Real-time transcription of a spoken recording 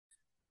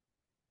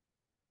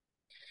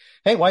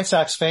Hey, White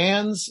Sox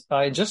fans,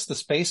 in just the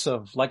space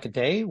of like a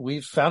day,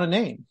 we've found a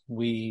name.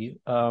 We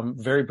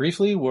very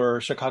briefly were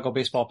Chicago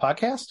Baseball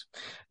Podcast.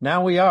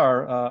 Now we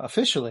are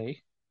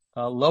officially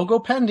logo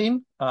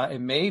pending.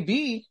 It may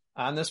be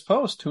on this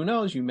post. Who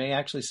knows? You may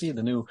actually see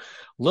the new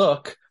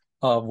look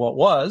of what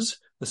was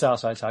the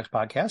Southside Sox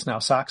Podcast, now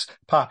Sox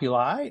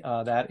Populi.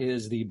 That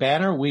is the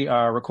banner we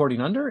are recording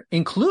under,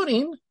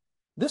 including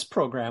this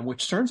program,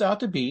 which turns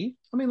out to be,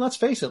 I mean, let's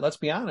face it, let's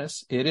be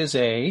honest, it is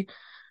a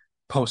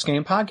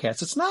post-game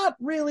podcast. It's not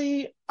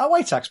really a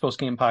White Sox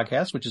post-game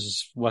podcast, which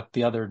is what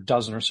the other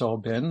dozen or so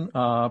have been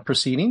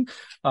preceding.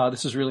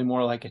 This is really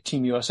more like a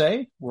Team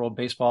USA, World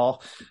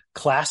Baseball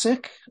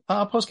Classic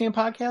post-game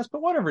podcast.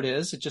 But whatever it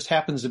is, it just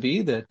happens to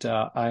be that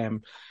I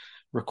am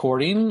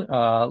recording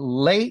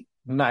late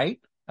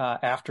night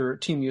after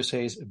Team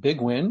USA's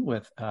big win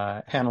with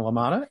Hannah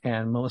Lamata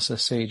and Melissa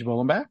Sage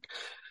Bolenbach.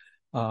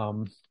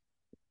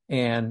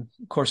 And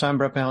of course, I'm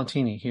Brett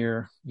Valentini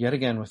here yet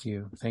again with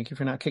you. Thank you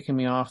for not kicking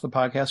me off the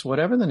podcast,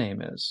 whatever the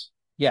name is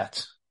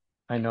yet.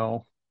 I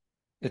know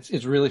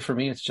it's really, for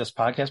me, it's just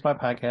podcast by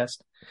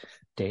podcast,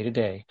 day to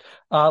day.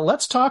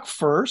 Let's talk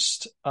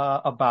first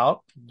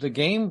about the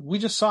game we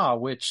just saw,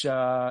 which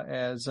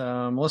as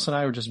Melissa and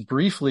I were just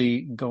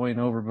briefly going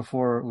over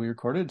before we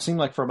recorded, it seemed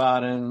like for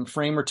about a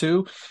frame or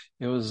two,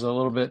 it was a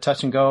little bit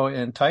touch and go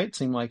and tight. It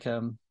seemed like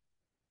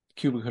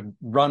Cuba could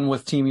run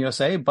with Team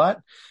USA, but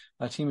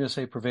Team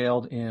USA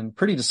prevailed in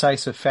pretty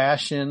decisive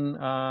fashion.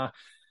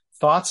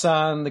 Thoughts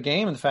on the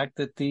game and the fact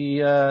that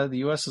the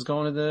U.S. is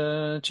going to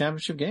the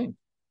championship game?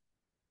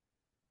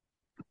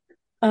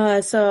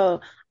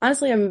 So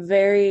honestly, I'm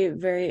very,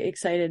 very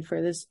excited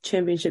for this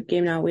championship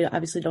game now. We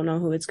obviously don't know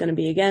who it's going to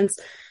be against,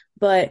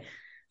 but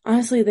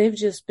honestly, they've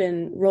just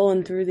been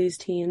rolling through these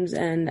teams,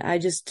 and I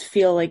just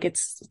feel like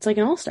it's like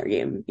an all-star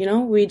game. You know,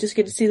 we just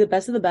get to see the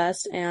best of the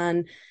best,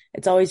 and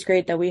it's always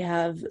great that we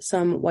have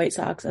some White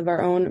Sox of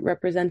our own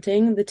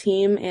representing the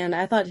team. And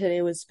I thought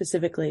today was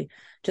specifically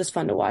just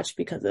fun to watch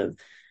because of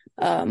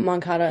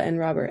Moncada and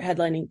Robert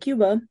headlining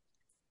Cuba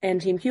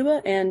and Team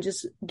Cuba, and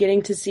just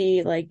getting to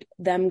see like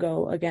them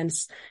go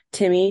against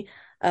Tim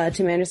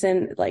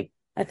Anderson. Like,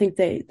 I think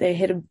they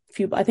hit a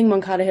few. I think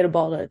Moncada hit a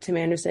ball to Tim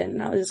Anderson,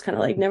 and I was just kind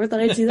of like, never thought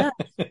I'd see that.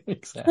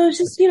 Exactly. So it's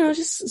just,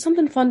 just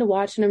something fun to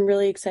watch, and I'm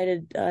really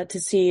excited to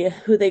see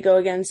who they go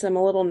against. I'm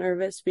a little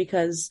nervous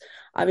because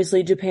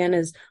obviously Japan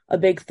is a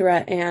big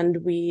threat, and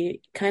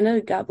we kind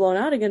of got blown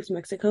out against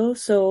Mexico.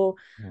 So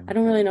I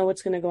don't really know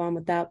what's going to go on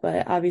with that,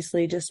 but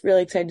obviously just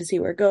really excited to see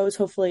where it goes.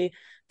 Hopefully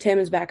Tim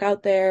is back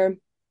out there.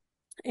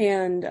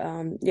 And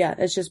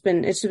it's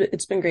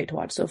been great to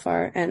watch so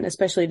far, and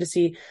especially to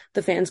see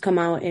the fans come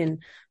out in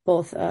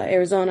both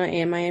Arizona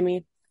and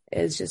Miami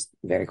is just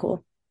very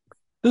cool.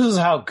 This is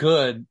how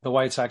good the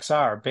White Sox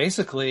are.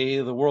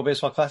 Basically, the World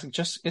Baseball Classic,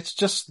 it's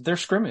just their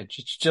scrimmage.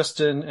 It's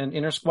just an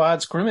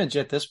inter-squad scrimmage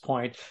at this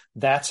point.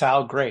 That's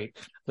how great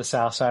the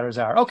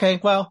Southsiders are. Okay,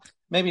 well,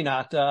 maybe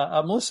not.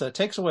 Melissa,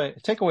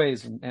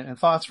 takeaways and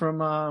thoughts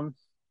from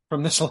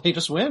this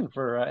latest win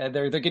for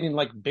they're getting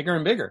like bigger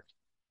and bigger.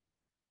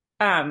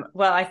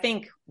 Well, I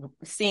think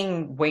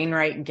seeing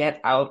Wainwright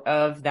get out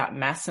of that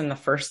mess in the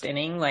first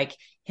inning, like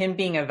him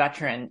being a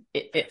veteran,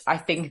 I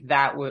think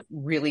that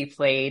really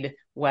played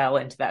well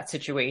into that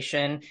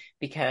situation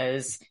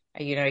because,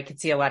 you could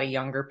see a lot of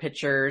younger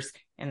pitchers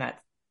and that,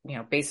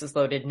 bases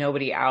loaded,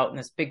 nobody out in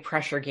this big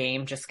pressure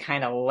game, just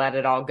kind of let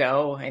it all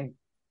go. And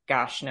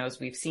gosh knows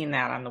we've seen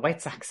that on the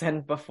White Sox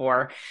end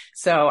before.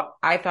 So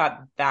I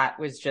thought that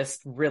was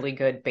just really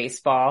good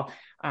baseball.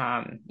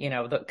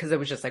 Because it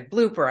was just like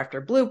blooper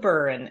after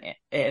blooper,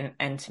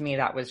 and to me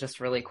that was just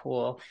really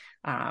cool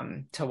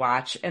to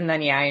watch. And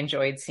then I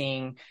enjoyed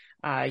seeing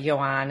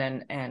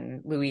Yoan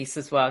and Luis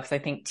as well, because I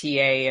think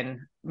TA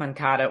and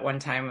Moncada at one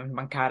time when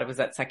Moncada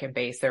was at second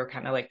base, they were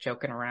kind of like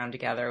joking around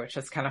together, which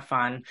was kind of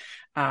fun.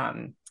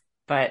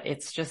 But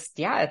it's just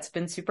it's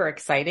been super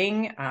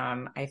exciting.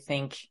 I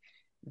think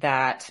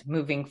that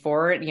moving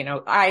forward,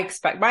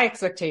 my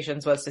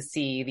expectations was to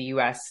see the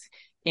U.S.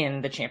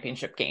 in the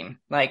championship game.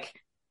 Like,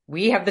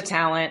 we have the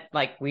talent,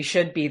 like we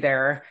should be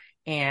there.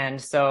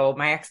 And so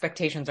my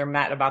expectations are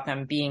met about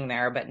them being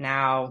there, but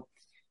now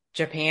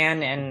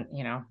Japan and,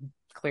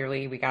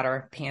 clearly we got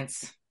our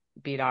pants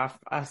beat off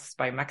us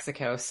by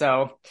Mexico.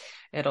 So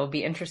it'll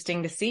be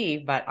interesting to see,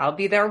 but I'll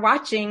be there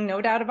watching, no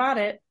doubt about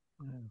it.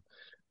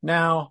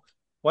 Now,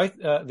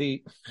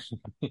 the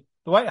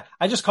White,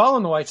 I just call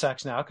them the White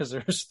Sox now because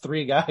there's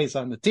three guys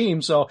on the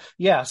team. So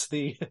yes,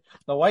 the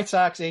White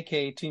Sox,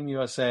 aka Team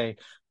USA,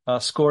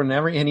 scored in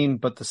every inning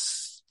but the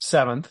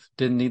seventh,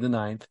 didn't need the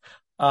ninth.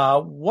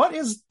 What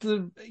is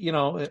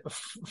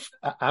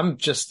I'm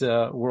just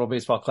a World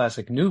Baseball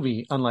Classic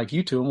newbie, unlike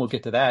you two, and we'll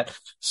get to that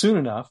soon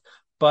enough.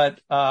 But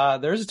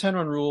there's a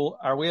 10-run rule.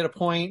 Are we at a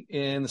point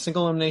in the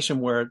single elimination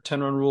where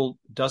 10-run rule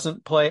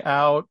doesn't play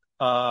out?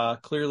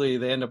 Clearly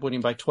they end up winning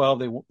by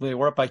 12. They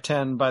were up by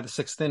 10 by the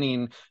sixth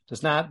inning.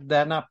 Does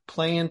that not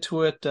play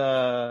into it?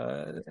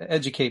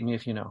 Educate me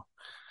if you know.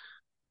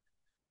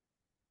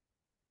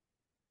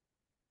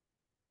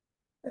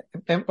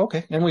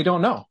 And we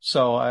don't know.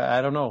 So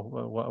I don't know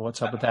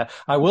what's up with that.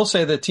 I will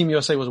say that Team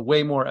USA was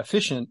way more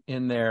efficient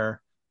in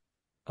their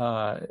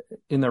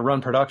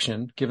run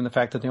production, given the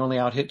fact that they only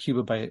out hit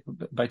Cuba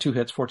by 2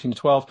 hits,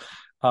 14-12.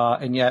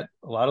 And yet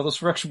a lot of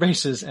those were extra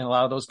bases and a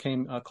lot of those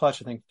came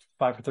clutch. I think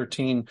 5 for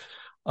 13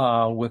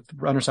 with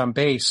runners on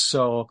base.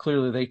 So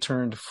clearly they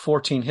turned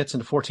 14 hits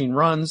into 14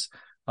 runs.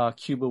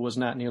 Cuba was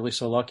not nearly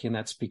so lucky, and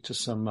that speaks to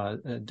some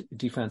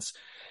defense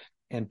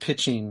and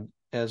pitching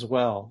as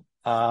well.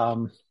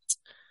 And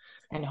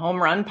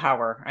home run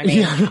power. I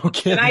mean, yeah, no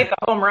kidding. Tonight the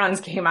home runs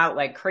came out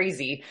like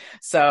crazy.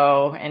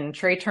 So, and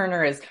Trey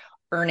Turner is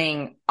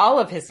earning all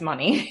of his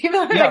money, even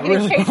though yeah,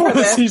 really, before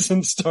the this.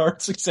 season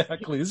starts.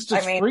 Exactly. This is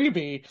just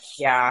freebie.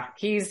 Yeah,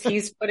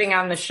 he's putting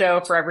on the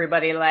show for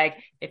everybody. Like,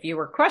 if you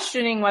were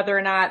questioning whether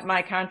or not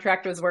my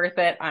contract was worth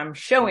it, I'm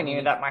showing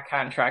you that my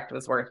contract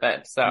was worth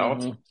it.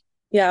 So.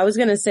 Yeah, I was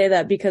going to say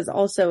that because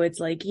also it's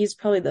like he's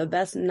probably the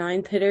best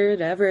ninth hitter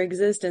to ever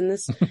exist in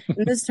this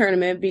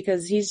tournament,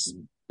 because he's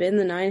been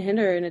the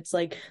 9-hitter, and it's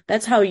like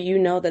that's how you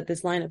know that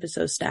this lineup is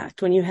so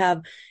stacked. When you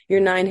have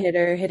your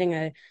 9-hitter hitting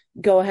a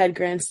go-ahead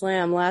grand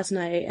slam last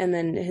night and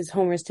then his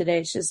homers today,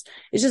 it's just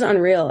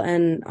unreal.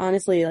 And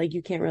honestly, like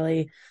you can't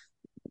really,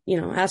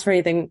 ask for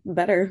anything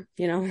better,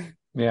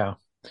 Yeah,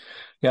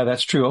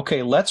 that's true.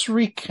 Okay, let's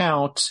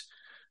recount.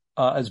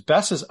 As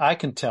best as I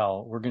can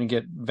tell, we're going to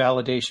get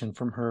validation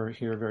from her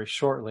here very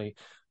shortly.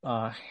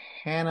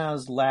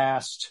 Hannah's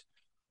last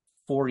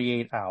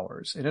 48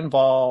 hours. It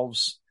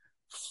involves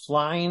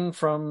flying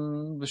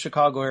from the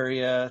Chicago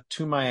area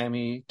to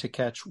Miami to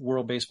catch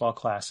World Baseball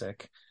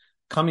Classic,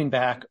 coming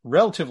back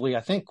relatively,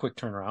 I think, quick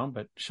turnaround,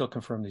 but she'll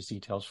confirm these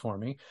details for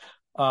me.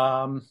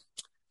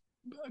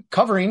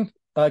 Covering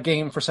a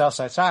game for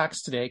Southside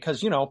Sox today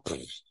because,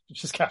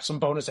 she's got some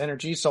bonus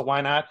energy, so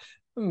why not?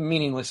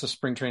 Meaningless a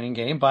spring training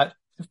game, but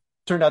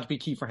turned out to be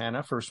key for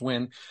Hannah, first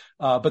win.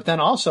 But then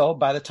also,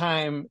 by the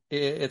time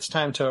it's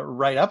time to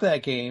write up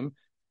that game,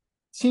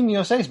 Team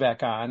USA's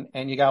back on,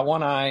 and you got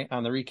one eye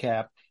on the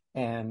recap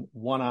and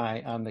one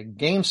eye on the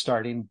game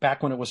starting,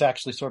 back when it was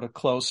actually sort of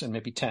close and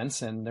maybe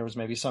tense, and there was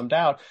maybe some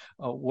doubt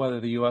whether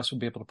the U.S. would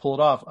be able to pull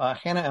it off.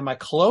 Hannah, am I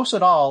close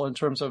at all in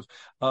terms of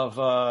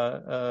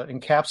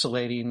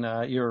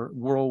encapsulating your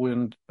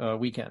whirlwind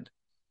weekend?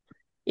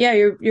 Yeah,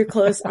 you're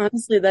close.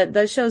 Honestly,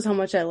 that shows how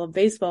much I love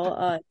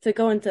baseball. To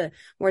go into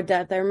more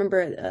depth, I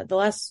remember the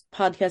last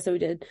podcast that we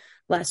did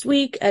last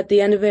week. At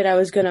the end of it, I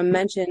was going to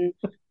mention,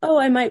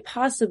 I might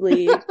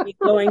possibly be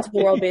going to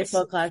the World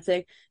Baseball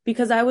Classic,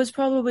 because I was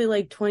probably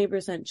like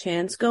 20%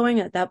 chance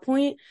going at that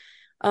point.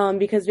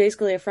 Because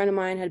basically a friend of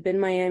mine had been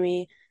in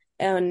Miami,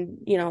 and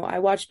I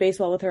watched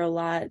baseball with her a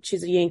lot.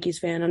 She's a Yankees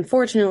fan,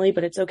 unfortunately,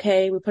 but it's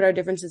okay. We put our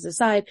differences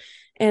aside,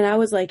 and I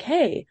was like,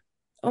 hey,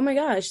 oh my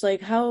gosh,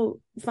 like how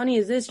funny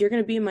is this? You're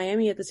going to be in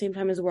Miami at the same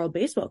time as the World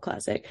Baseball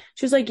Classic.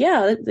 She was like,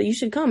 yeah, you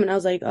should come. And I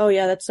was like, oh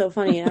yeah, that's so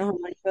funny. I don't have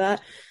money for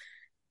that.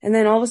 And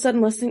then all of a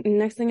sudden,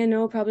 next thing I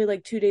know, probably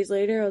like 2 days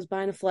later, I was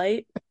buying a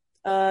flight,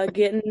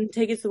 getting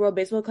tickets to the World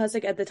Baseball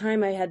Classic. At the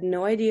time, I had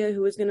no idea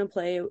who was going to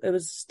play. It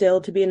was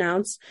still to be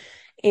announced.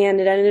 And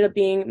it ended up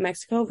being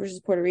Mexico versus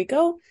Puerto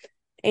Rico.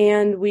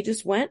 And we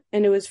just went,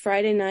 and it was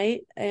Friday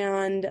night.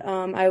 And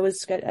I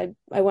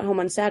went home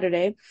on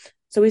Saturday.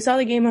 So we saw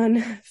the game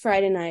on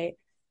Friday night,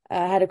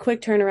 had a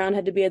quick turnaround,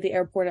 had to be at the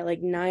airport at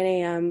like 9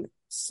 a.m.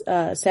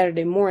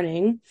 Saturday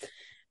morning.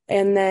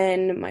 And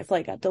then my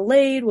flight got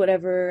delayed,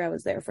 whatever. I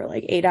was there for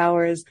like 8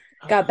 hours,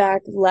 got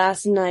back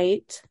last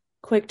night,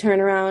 quick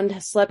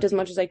turnaround, slept as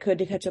much as I could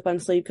to catch up on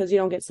sleep because you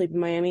don't get sleep in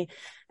Miami,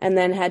 and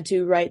then had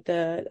to write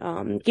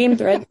the game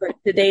thread for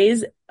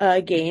today's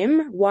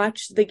game,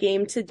 watched the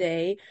game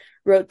today,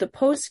 wrote the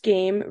post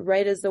game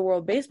right as the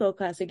World Baseball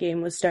Classic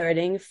game was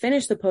starting,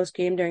 finished the post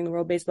game during the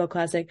World Baseball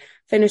Classic,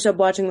 finished up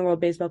watching the World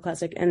Baseball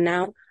Classic, and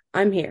now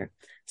I'm here.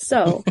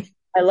 So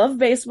I love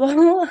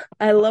baseball.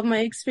 I love my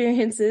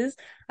experiences.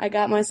 I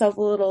got myself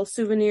a little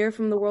souvenir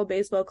from the World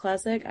Baseball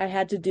Classic. I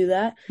had to do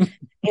that.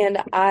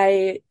 And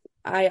I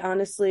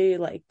honestly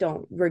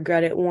don't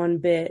regret it one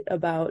bit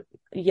about,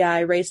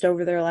 I raced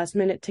over there last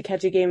minute to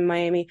catch a game in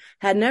Miami.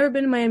 Had never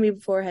been to Miami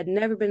before, had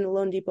never been to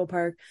Lone Depot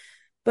Park.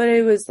 But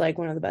it was like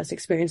one of the best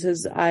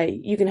experiences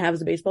you can have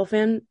as a baseball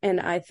fan. And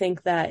I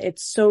think that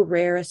it's so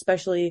rare,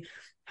 especially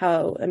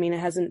it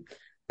hasn't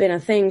been a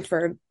thing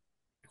for a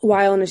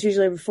while, and it's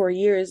usually every 4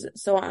 years.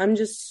 So I'm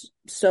just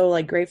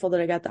so grateful that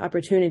I got the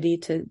opportunity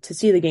to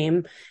see the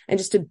game and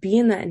just to be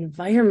in that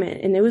environment.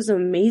 And it was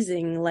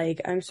amazing.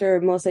 I'm sure,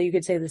 Melissa, you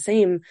could say the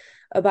same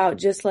about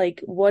just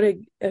what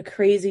a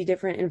crazy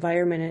different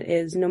environment it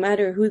is, no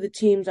matter who the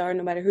teams are,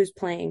 no matter who's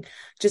playing,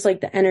 just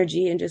the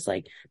energy and just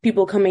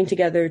people coming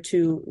together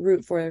to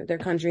root for their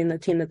country and the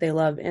team that they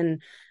love.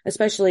 And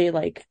especially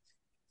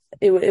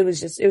it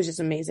was just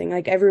amazing.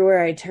 Everywhere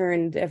I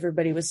turned,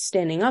 everybody was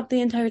standing up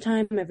the entire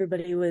time.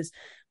 Everybody was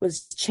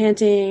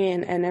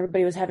chanting, and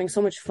everybody was having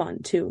so much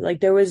fun too.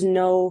 There was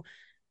no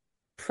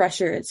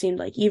pressure. It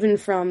seemed even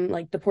from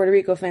the Puerto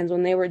Rico fans,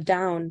 when they were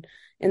down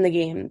in the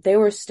game, they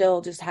were still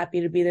just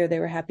happy to be there. They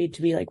were happy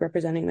to be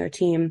representing their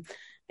team.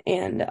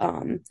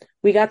 And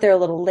we got there a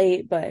little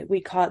late, but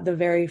we caught the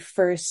very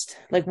first,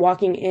 like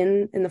walking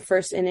in the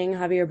first inning,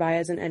 Javier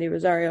Baez and Eddie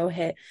Rosario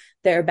hit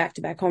their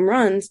back-to-back home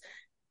runs.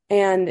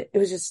 And it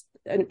was just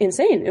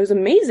insane. It was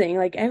amazing.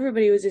 Like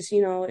everybody was just,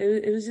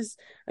 it was just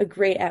a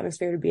great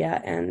atmosphere to be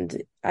at.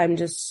 And I'm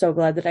just so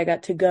glad that I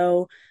got to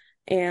go.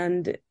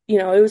 And,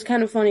 it was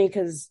kind of funny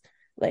because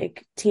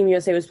like Team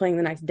USA was playing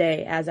the next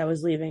day as I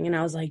was leaving. And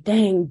I was like,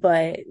 dang,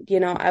 but,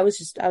 I was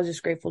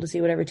just grateful to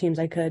see whatever teams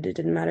I could. It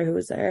didn't matter who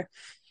was there.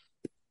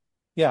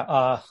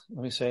 Yeah.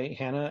 Let me say,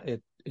 Hannah,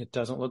 it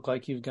doesn't look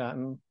like you've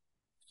gotten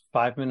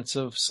 5 minutes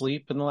of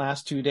sleep in the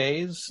last 2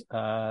 days.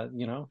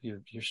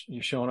 You're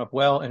showing up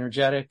well,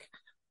 energetic,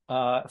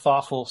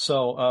 thoughtful.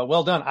 So,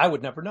 well done. I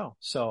would never know.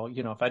 So,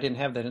 if I didn't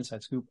have that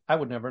inside scoop, I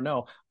would never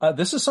know.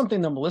 This is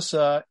something that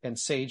Melissa and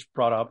Sage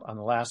brought up on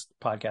the last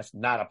podcast,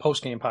 not a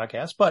post-game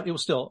podcast, but it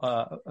was still,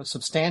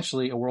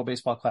 substantially a World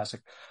Baseball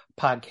Classic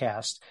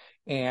podcast.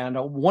 And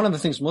one of the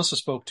things Melissa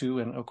spoke to,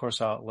 and of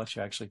course I'll let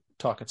you actually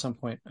talk at some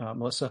point,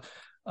 Melissa,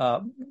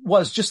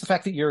 was just the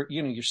fact that you're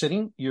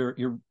sitting,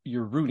 you're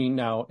rooting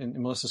now.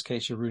 In Melissa's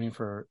case, you're rooting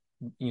for,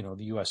 the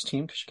U.S.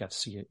 team because you got to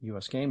see a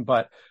U.S. game,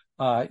 but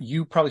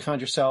you probably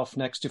found yourself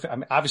next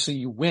to, obviously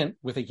you went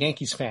with a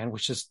Yankees fan,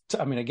 which is,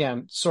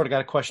 again, sort of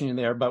got a question in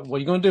there, but what are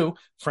you going to do?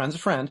 Friend's a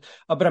friend.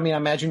 But I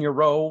imagine your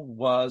row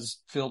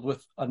was filled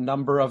with a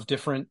number of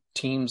different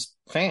teams'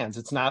 fans.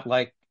 It's not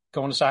like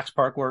going to Sox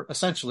Park where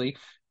essentially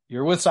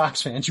you're with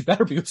Sox fans. You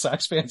better be with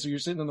Sox fans or you're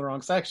sitting in the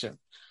wrong section.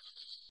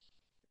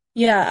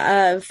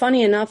 Yeah,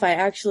 funny enough, I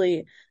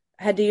actually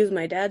had to use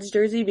my dad's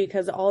jersey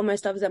because all of my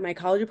stuff is at my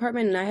college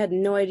apartment and I had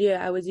no idea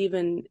I was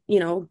even,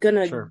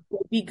 gonna Sure.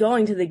 be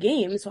going to the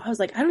game. So I was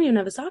like, I don't even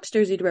have a Sox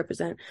jersey to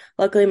represent.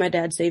 Luckily, my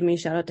dad saved me.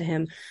 Shout out to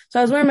him. So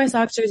I was wearing my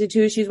Sox jersey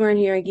too. She's wearing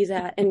her Yankees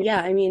hat. And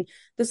yeah,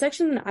 the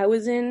section that I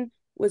was in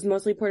was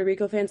mostly Puerto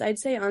Rico fans. I'd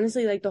say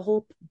honestly, like the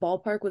whole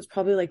ballpark was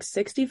probably like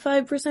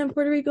 65%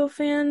 Puerto Rico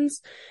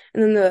fans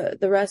and then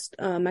the rest,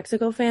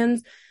 Mexico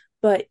fans.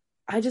 But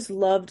I just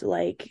loved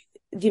like,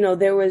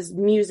 there was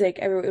music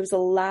everywhere. It was a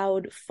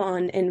loud,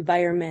 fun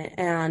environment.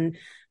 And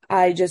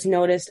I just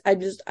noticed, I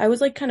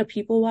was like kind of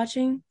people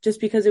watching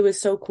just because it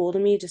was so cool to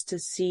me just to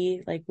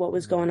see like what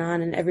was going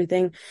on and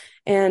everything.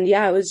 And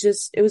yeah,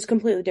 it was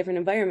completely different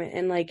environment.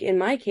 And like in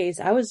my case,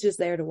 I was just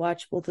there to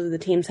watch both of the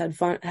teams have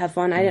fun.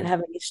 I didn't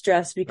have any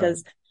stress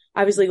because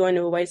obviously going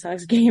to a White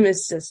Sox game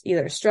is just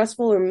either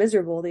stressful or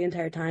miserable the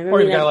entire time. Or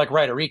you gotta like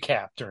write a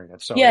recap during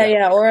it. So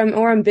yeah.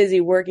 Or I'm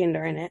busy working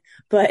during it.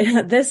 But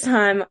this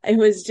time it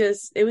was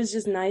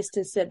just nice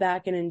to sit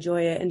back and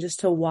enjoy it and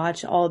just to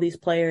watch all these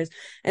players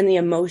and the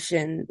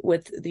emotion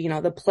with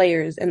the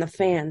players and the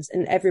fans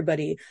and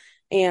everybody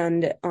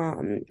and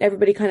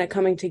everybody kind of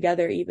coming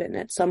together even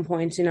at some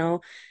points,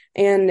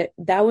 and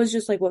that was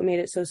just like what made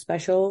it so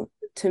special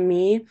to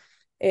me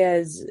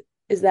is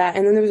that,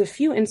 and then there was a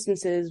few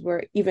instances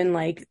where even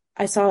like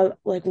I saw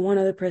like one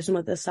other person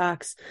with a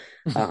Sox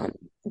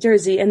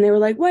jersey and they were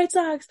like White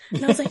Sox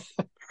and I was like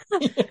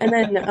and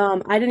then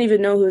I didn't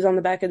even know who was on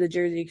the back of the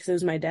jersey because it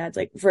was my dad's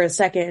like for a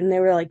second and they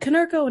were like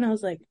Canerco and I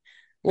was like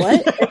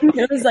what? And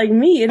it was like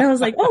me and I was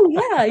like oh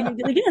yeah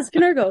like yes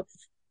Canerco.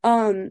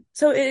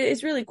 So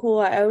it's really cool.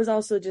 I was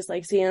also just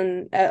like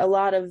seeing a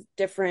lot of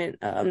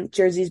different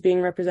jerseys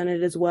being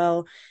represented as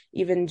well.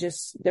 Even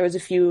just there was a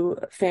few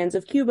fans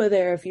of Cuba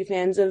there, a few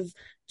fans of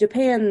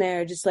Japan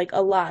there, just like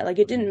a lot. Like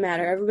it didn't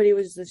matter. Everybody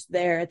was just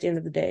there at the end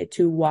of the day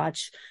to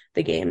watch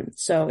the game.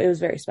 So it was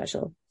very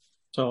special.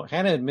 So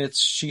Hannah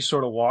admits she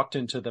sort of walked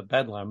into the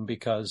bedlam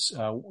because,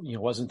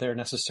 wasn't there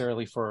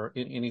necessarily for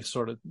any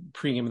sort of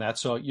pregame of that.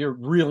 So you're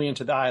really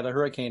into the eye of the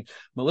hurricane.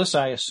 Melissa,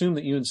 I assume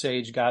that you and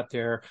Sage got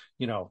there,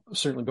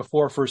 certainly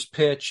before first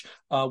pitch.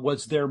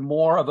 Was there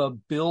more of a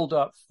build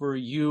up for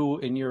you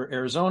in your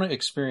Arizona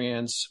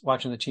experience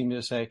watching the Team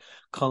USA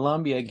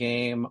Colombia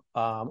game?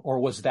 Or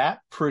was that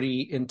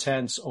pretty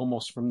intense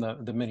almost from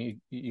the minute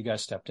you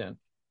guys stepped in?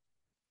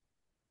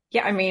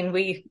 Yeah,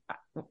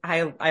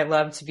 I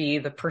love to be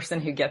the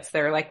person who gets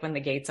there, like when the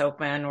gates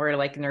open. We're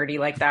like nerdy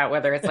like that,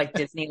 whether it's like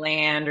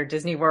Disneyland or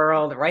Disney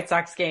World or White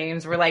Sox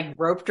games. We're like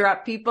rope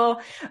drop people.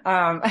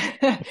 And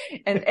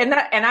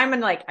I'm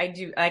in like,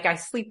 I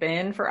sleep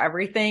in for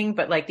everything,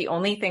 but like the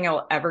only thing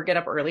I'll ever get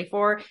up early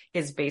for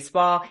is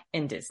baseball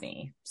and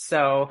Disney.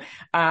 So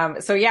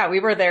yeah, we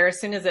were there as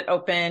soon as it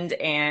opened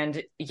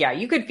and yeah,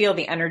 you could feel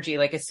the energy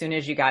like as soon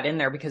as you got in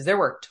there because there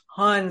were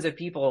tons of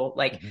people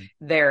like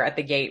there at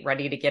the gate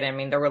ready to get in. I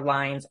mean, there were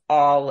lines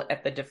all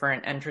at the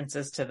different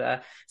entrances to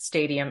the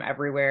stadium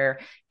everywhere.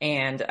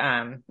 And,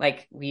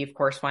 like we of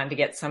course wanted to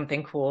get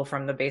something cool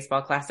from the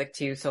baseball classic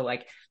too. So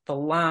like the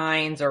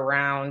lines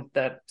around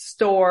the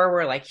store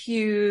were like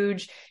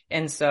huge.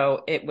 And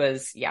so it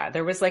was,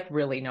 there was like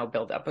really no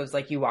buildup. It was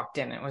like you walked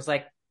in and it was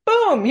like,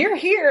 boom, you're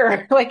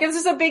here. Like, this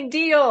is a big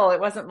deal.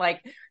 It wasn't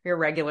like your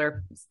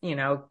regular,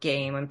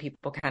 game when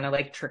people kind of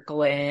like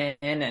trickle in.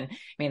 And I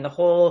mean, the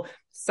whole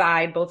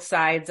side, both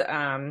sides,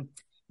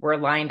 were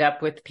lined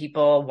up with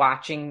people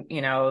watching,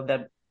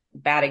 the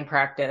batting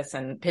practice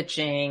and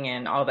pitching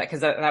and all that,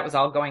 because that was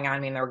all going on. I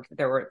mean,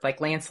 there were like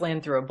Lance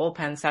Lynn through a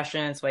bullpen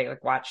session, so I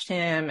like watched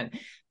him, and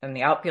then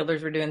the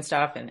outfielders were doing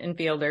stuff and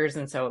infielders,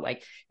 and so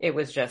like it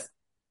was just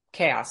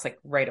chaos like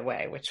right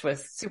away, which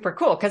was super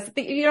cool because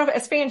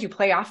as fans you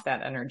play off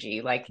that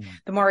energy. Like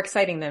the more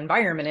exciting the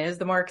environment is,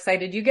 the more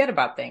excited you get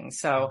about things.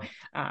 So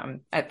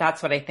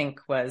that's what I think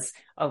was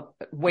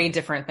way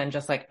different than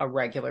just like a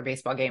regular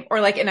baseball game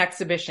or like an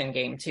exhibition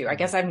game too. I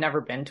guess I've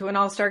never been to an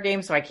all-star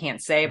game, so I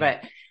can't say,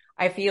 but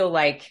I feel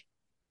like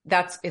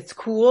it's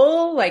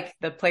cool. Like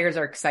the players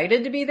are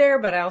excited to be there,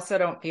 but I also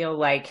don't feel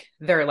like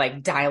they're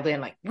like dialed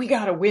in, like we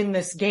got to win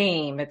this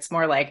game. It's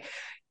more like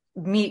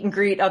meet and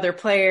greet other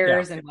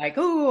players and like,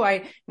 oh,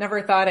 I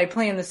never thought I'd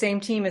play in the same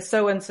team as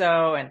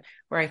so-and-so. And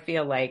where I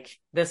feel like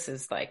this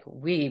is like,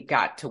 we've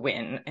got to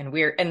win.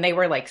 And they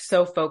were like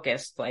so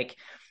focused, like,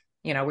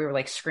 we were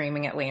like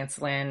screaming at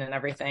Lance Lynn and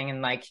everything.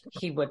 And like,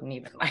 he wouldn't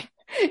even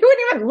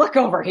look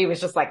over. He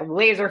was just like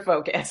laser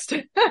focused.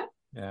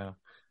 Yeah.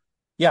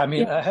 Yeah, I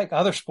mean, heck,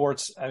 other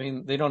sports, I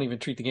mean, they don't even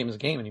treat the game as a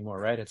game anymore,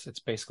 right? It's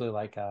basically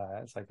like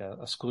it's like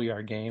a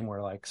schoolyard game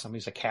where like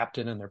somebody's a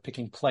captain and they're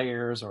picking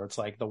players, or it's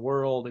like the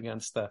world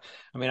against I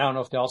mean, I don't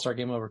know if the All-Star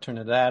game will ever turn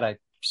into that. I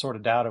sort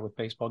of doubt it with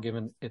baseball,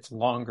 given its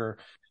longer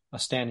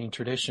standing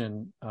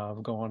tradition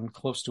of going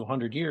close to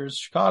 100 years.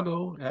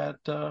 Chicago at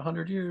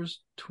 100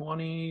 years,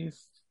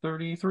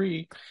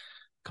 2033,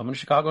 coming to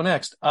Chicago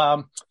next.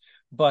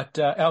 But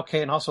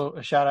okay, and also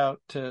a shout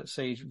out to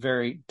Sage,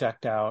 very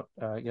decked out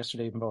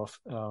yesterday in both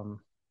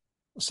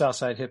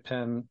Southside Hip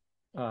Pen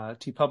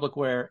T Public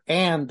wear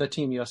and the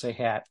Team USA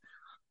hat,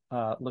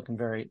 looking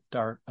very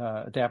dark,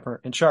 dapper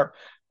and sharp.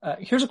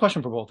 Here's a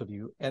question for both of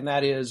you, and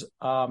that is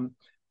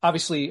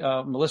obviously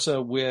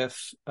Melissa, with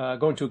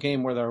going to a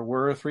game where there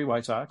were 3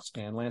 White Sox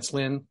and Lance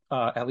Lynn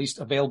at least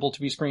available to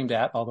be screamed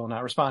at, although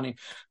not responding.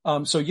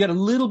 So you had a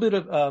little bit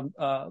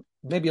of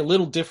maybe a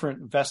little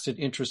different vested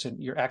interest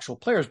in your actual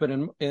players, but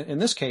in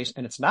this case,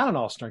 and it's not an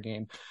all-star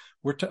game,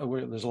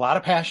 there's a lot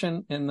of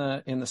passion in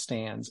the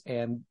stands,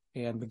 and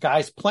the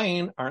guys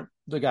playing aren't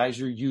the guys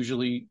you're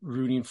usually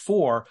rooting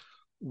for.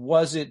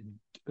 Was it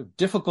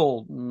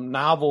difficult,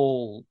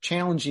 novel,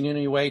 challenging in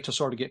any way to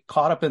sort of get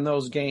caught up in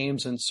those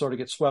games and sort of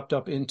get swept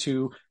up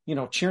into,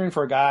 cheering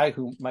for a guy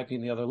who might be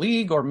in the other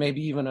league or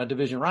maybe even a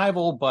division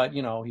rival, but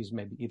he's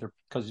maybe either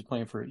because he's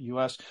playing for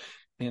US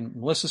in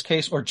Melissa's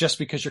case, or just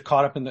because you're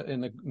caught up in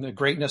the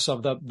greatness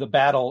of the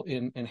battle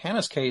in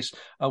Hannah's case?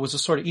 Was it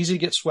sort of easy to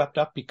get swept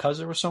up because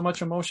there was so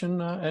much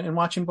emotion in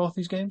watching both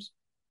these games?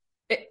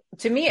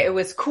 To me, it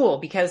was cool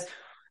because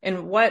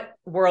in what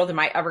world am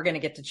I ever going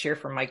to get to cheer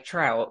for Mike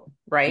Trout,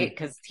 right?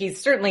 Because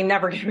he's certainly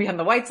never going to be on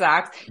the White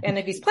Sox. And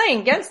if he's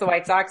playing against the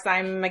White Sox,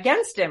 I'm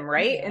against him,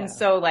 right? Yeah. And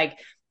so like,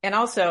 and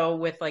also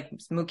with like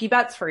Mookie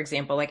Betts, for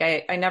example, like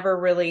I never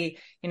really,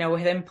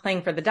 with him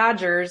playing for the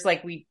Dodgers,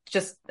 like we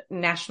just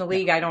National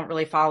League, I don't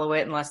really follow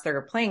it unless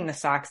they're playing the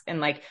Sox, and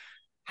like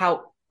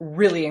how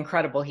really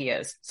incredible he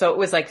is. So it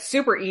was like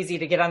super easy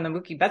to get on the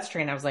Mookie Betts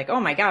train. I was like, oh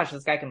my gosh,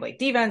 this guy can play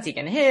defense. He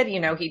can hit,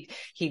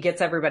 he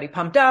gets everybody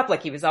pumped up.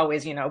 Like he was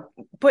always,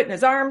 putting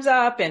his arms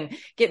up and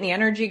getting the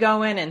energy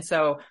going. And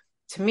so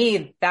to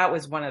me, that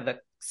was one of the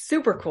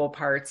super cool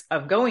parts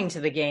of going to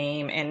the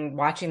game and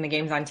watching the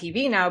games on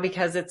TV now,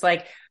 because it's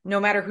like, no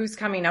matter who's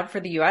coming up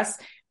for the US,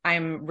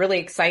 I'm really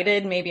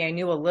excited. Maybe I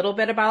knew a little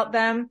bit about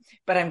them,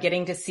 but I'm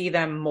getting to see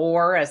them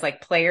more as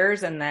like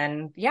players, and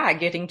then,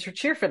 getting to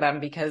cheer for them,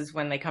 because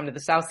when they come to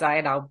the South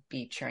Side, I'll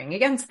be cheering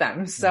against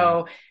them.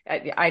 So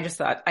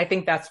I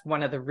think that's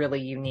one of the really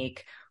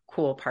unique,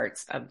 cool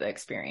parts of the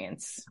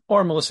experience.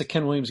 Or Melissa,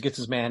 Ken Williams gets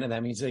his man, and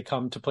that means they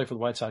come to play for the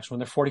White Sox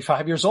when they're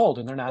 45 years old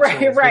and they're not so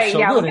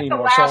good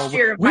anymore.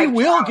 So we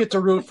will get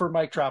to root for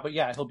Mike Trout, but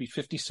he'll be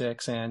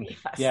 56 and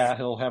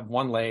he'll have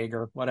one leg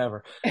or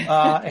whatever.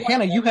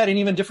 Hannah, you had an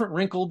even different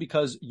wrinkle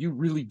because you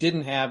really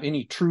didn't have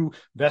any true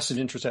vested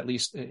interest, at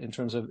least in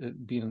terms of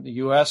being in the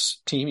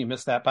U.S. team. You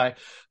missed that by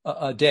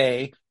a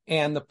day.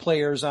 And the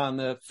players on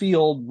the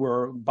field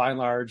were, by and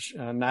large,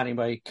 not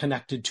anybody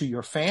connected to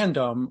your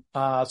fandom.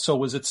 So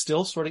was it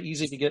still sort of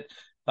easy to get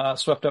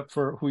swept up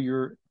for who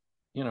you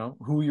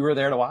were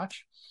there to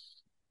watch?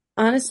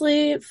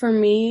 Honestly, for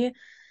me,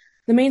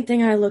 the main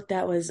thing I looked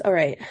at was, all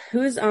right,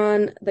 who's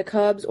on the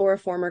Cubs or a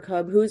former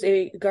Cub? Who's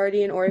a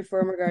Guardian or a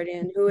former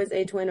Guardian? Who is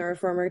a twin or a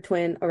former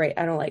twin? All right,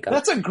 I don't like them.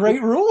 That's a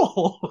great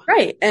rule.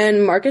 Right.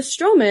 And Marcus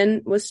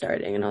Stroman was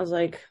starting, and I was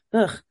like,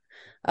 ugh.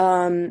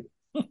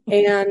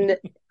 And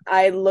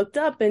I looked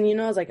up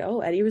and, I was like, oh,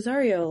 Eddie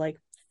Rosario, like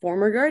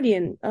former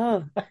Guardian.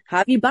 Oh,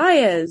 Javi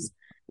Baez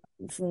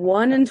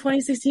won in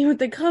 2016 with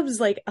the Cubs.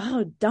 Like,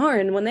 oh,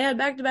 darn. When they had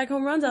back-to-back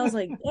home runs, I was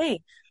like, dang.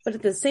 But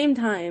at the same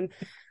time,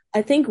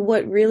 I think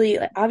what really,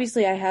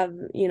 obviously I have,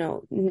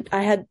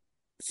 I had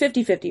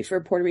 50-50 for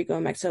Puerto Rico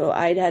and Mexico.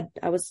 I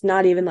was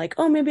not even like,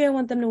 oh, maybe I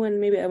want them to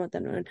win. Maybe I want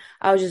them to win.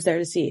 I was just there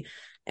to see.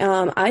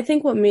 I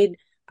think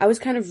I was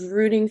kind of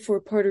rooting for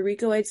Puerto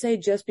Rico, I'd say,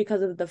 just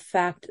because of the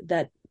fact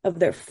of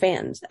their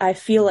fans. I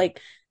feel like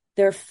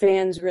their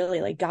fans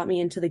really like got me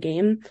into the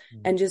game,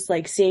 and just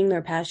like seeing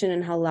their passion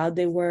and how loud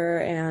they were,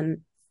 and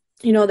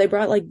they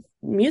brought like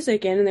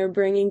music in and they were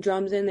bringing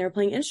drums in, they were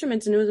playing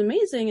instruments and it was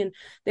amazing. And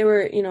they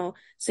were,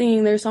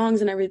 singing their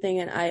songs and everything.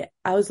 And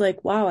I was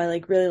like, wow, I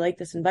like really like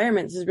this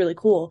environment. This is really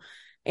cool.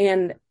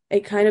 And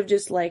it kind of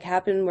just like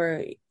happened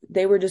where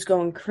they were just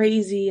going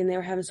crazy and they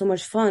were having so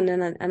much fun.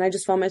 And I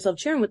just found myself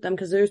cheering with them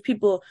because there's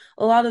people,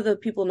 a lot of the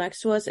people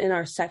next to us in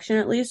our section,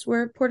 at least,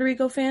 were Puerto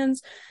Rico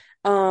fans.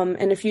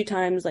 And a few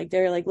times like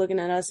they're like looking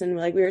at us and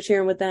like we were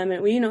cheering with them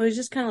and we, it was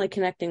just kind of like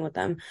connecting with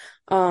them.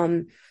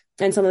 And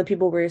some of the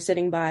people we were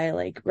sitting by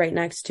like right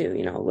next to,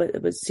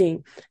 was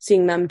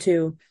seeing them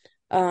too.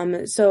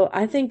 So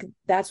I think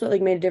that's what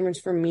like made a difference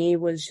for me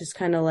was just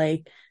kind of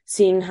like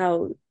seeing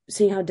how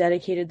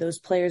dedicated those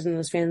players and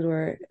those fans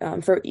were,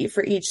 for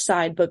each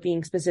side, but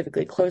being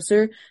specifically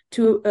closer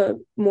to a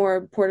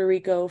more Puerto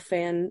Rico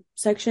fan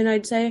section,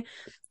 I'd say.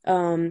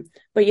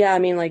 But yeah, I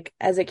mean, like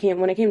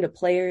when it came to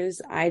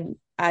players, I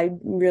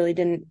really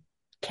didn't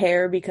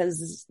care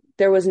because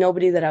there was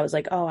nobody that I was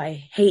like, oh, I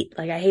hate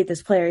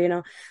this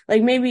player,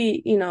 like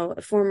maybe,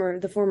 the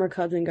former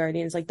Cubs and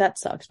Guardians, like that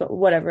sucks, but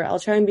whatever. I'll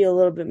try and be a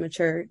little bit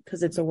mature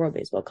because it's a World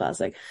Baseball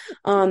Classic.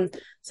 So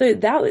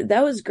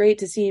that was great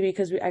to see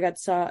because I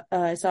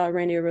saw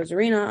Randy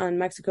Rosarina on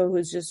Mexico,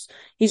 he's just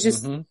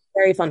Mm-hmm.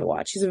 very fun to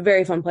watch. He's a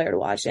very fun player to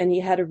watch, and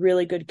he had a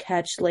really good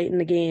catch late in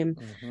the game,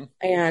 Mm-hmm.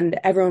 and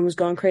everyone was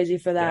going crazy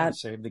for Yeah, that.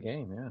 saved the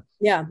game. Yeah.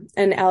 Yeah,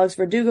 and Alex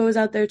Verdugo was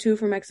out there too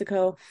for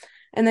Mexico.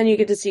 And then you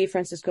get to see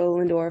Francisco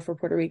Lindor for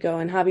Puerto Rico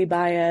and Javi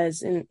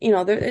Baez. And,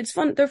 it's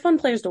fun. They're fun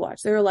players to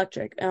watch. They're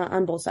electric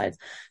on both sides.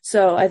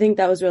 So I think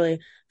that was really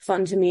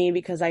fun to me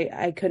because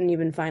I couldn't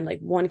even find like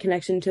one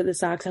connection to the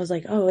Sox. I was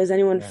like, oh, is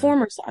anyone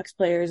former Sox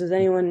players? Is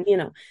anyone,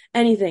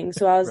 anything?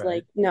 So I was Right.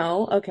 like,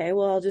 no, okay,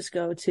 well, I'll just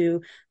go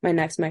to my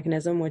next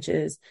mechanism, which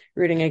is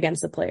rooting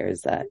against the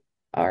players that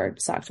are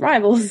Sox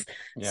rivals.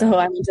 Yeah. So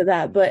I'm into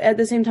that. But at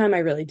the same time, I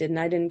really didn't.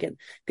 I didn't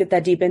get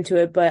that deep into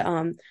it. But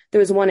there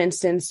was one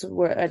instance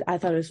where I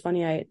thought it was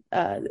funny.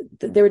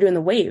 They were doing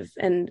the wave,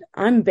 and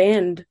I'm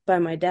banned by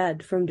my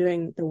dad from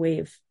doing the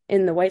wave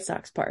in the White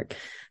Sox park.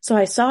 So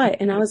I saw it,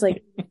 and I was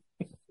like,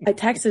 I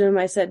texted him.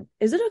 I said,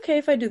 "Is it okay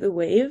if I do the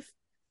wave?"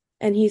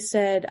 And he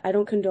said, I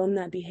don't condone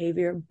that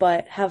behavior,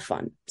 but have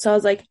fun. So I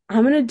was like,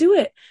 I'm going to do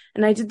it.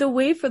 And I did the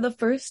wave for the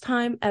first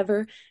time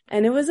ever.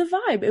 And it was a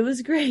vibe. It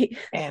was great.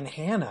 And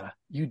Hannah,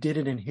 you did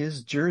it in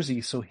his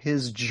jersey. So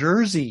his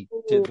jersey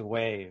did the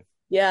wave.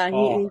 Yeah,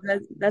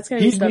 that's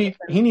going to be special.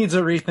 He needs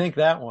to rethink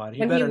that one.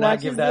 He better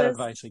not give that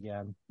advice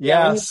again.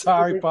 Yeah,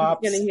 sorry, Pops.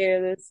 He's going to hear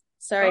this.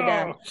 Sorry,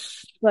 Dad.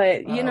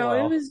 But,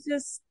 it was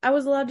just, I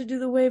was allowed to do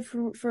the wave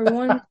for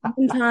one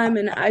time,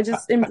 and I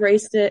just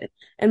embraced it.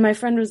 And my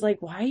friend was like,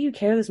 why do you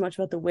care this much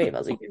about the wave? I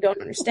was like, you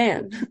don't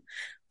understand.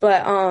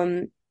 But,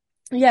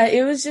 yeah,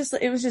 it was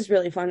just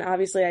really fun.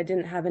 Obviously, I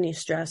didn't have any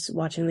stress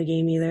watching the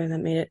game either. That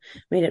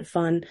made it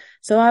fun.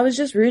 So I was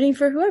just rooting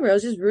for whoever. I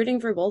was just rooting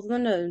for both of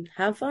them to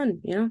have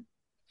fun,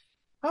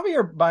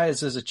 Javier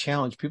Baez is a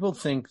challenge. People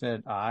think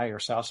that I or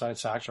Southside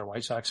Sox or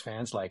White Sox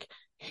fans like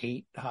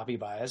hate Javi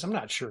Baez. I'm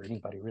not sure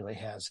anybody really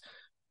has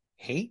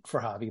hate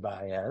for Javi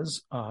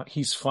Baez.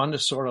 He's fun to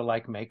sort of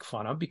like make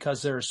fun of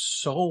because there's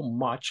so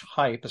much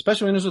hype,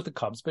 especially when he was with the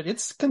Cubs, but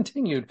it's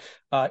continued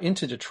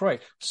into Detroit.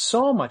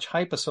 So much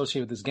hype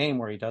associated with this game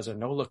where he does a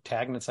no look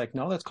tag, and it's like,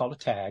 no, that's called a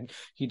tag.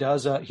 He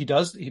does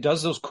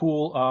those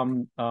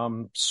cool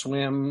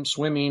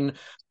swimming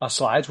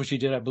slides, which he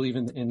did, I believe,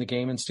 in the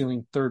game, and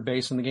stealing third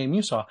base in the game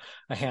you saw,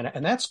 Hannah,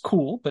 and that's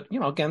cool. But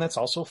again, that's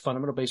also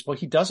fundamental baseball.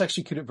 He does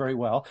execute it very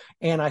well,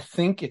 and I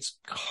think it's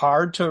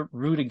hard to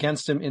root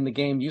against him in the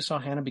game you saw,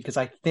 Hannah, because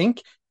I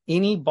think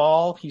any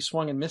ball he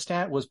swung and missed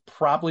at was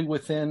probably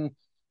within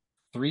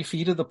 3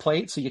 feet of the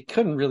plate, so you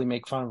couldn't really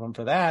make fun of him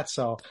for that.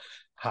 So,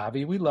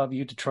 Javi, we love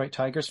you, Detroit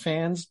Tigers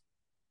fans.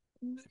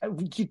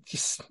 You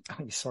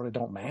sort of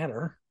don't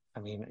matter.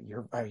 I mean,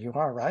 you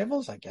are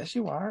rivals? I guess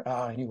you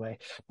are. Anyway,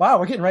 wow,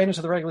 we're getting right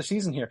into the regular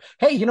season here.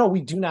 Hey,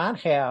 we do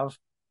not have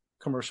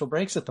commercial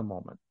breaks at the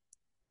moment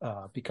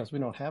because we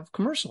don't have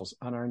commercials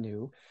on our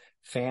new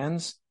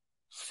Fans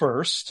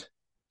First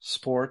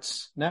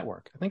Sports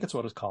Network. I think that's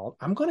what it's called.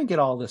 I'm going to get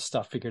all this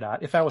stuff figured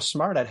out. If I was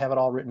smart, I'd have it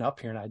all written up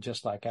here, and I'd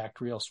just like act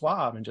real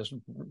suave and just,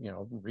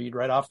 read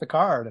right off the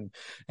card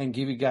and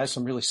give you guys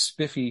some really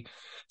spiffy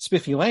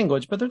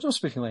language, but there's no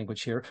spiffy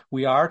language here.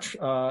 We are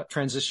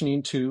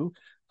transitioning to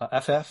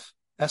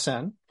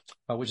FFSN,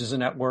 which is a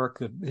network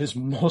that is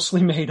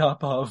mostly made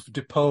up of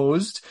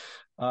deposed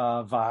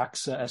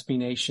Vox, SB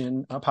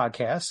Nation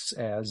podcasts,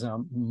 as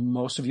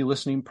most of you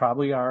listening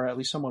probably are at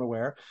least somewhat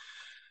aware.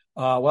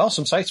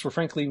 Some sites were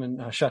frankly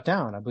even shut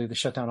down. I believe they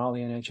shut down all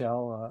the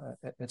NHL,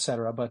 et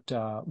cetera. But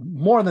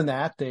more than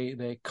that,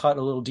 they cut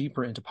a little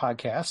deeper into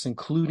podcasts,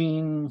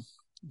 including,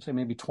 say,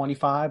 maybe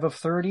 25 of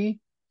 30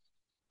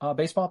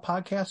 baseball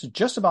podcasts.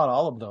 Just about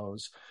all of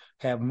those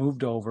have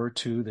moved over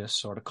to this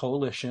sort of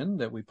coalition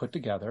that we put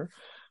together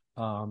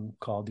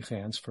called the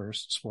Fans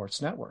First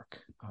Sports Network.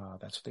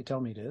 That's what they tell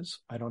me it is.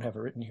 I don't have it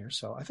written here,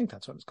 so I think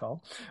that's what it's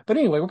called. But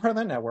anyway, we're part of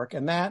that network,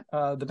 and that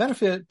the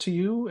benefit to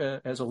you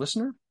as a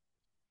listener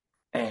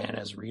and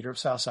as a reader of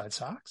Southside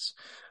Sox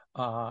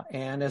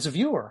And as a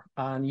viewer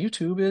on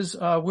YouTube is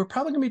we're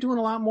probably going to be doing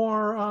a lot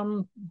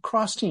more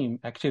cross-team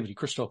activity.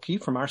 Crystal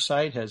O'Keefe from our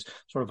site has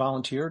sort of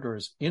volunteered or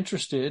is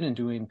interested in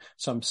doing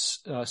some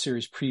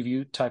series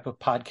preview type of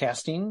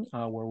podcasting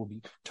where we'll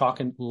be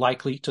talking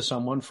likely to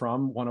someone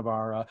from one of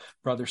our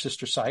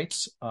brother-sister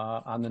sites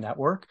on the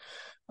network.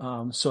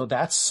 So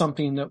that's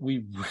something that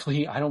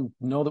I don't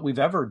know that we've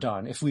ever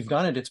done. If we've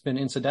done it, it's been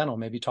incidental,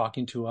 maybe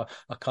talking to a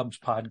Cubs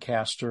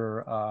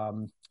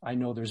podcaster. I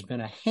know there's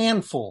been a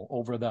handful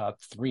over the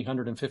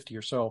 350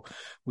 or so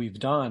we've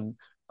done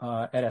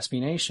at SB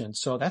Nation.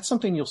 So that's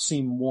something you'll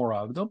see more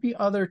of. There'll be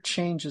other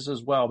changes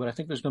as well, but I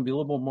think there's going to be a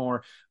little bit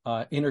more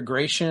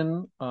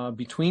integration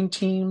between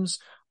teams.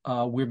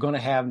 We're going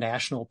to have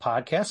national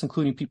podcasts,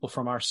 including people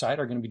from our site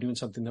are going to be doing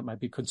something that might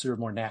be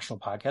considered more national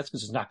podcasts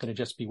because it's not going to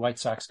just be White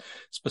Sox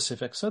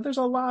specific. So there's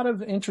a lot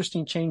of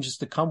interesting changes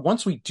to come.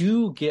 Once we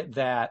do get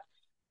that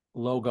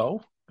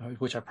logo,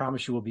 which I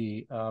promise you will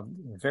be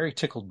very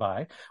tickled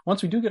by.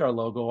 Once we do get our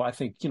logo, I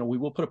think, we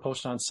will put a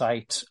post on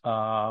site.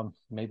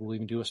 Maybe we'll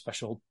even do a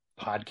special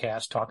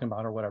podcast talking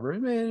about it or whatever,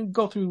 and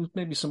go through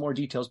maybe some more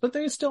details, but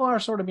they still are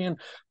sort of being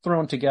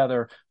thrown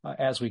together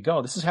as we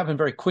go. This has happened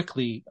very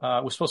quickly.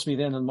 It was supposed to be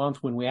the end of the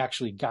month when we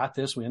actually got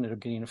this. We ended up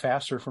getting it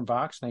faster from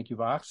Vox. Thank you,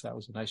 Vox. That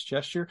was a nice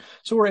gesture.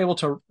 So we're able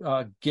to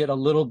get a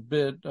little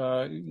bit,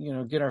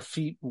 get our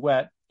feet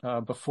wet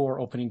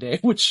before opening day,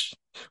 which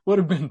would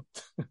have been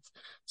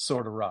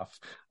sort of rough.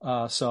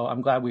 So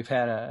I'm glad we've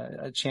had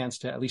a chance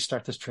to at least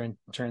start this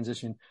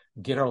transition,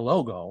 get our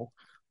logo,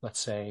 let's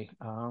say,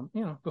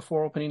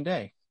 before opening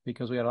day,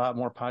 because we had a lot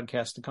more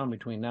podcasts to come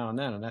between now and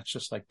then. And that's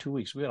just like 2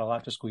 weeks. We had a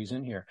lot to squeeze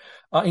in here,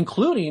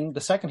 including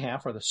the second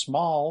half or the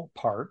small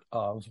part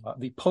of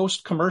the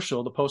post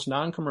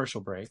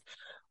non-commercial break.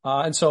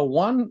 And so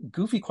one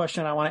goofy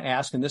question I want to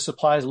ask, and this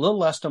applies a little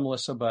less to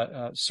Melissa,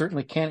 but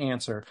certainly can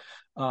answer.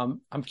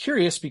 I'm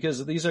curious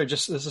because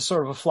this is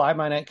sort of a fly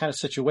by night kind of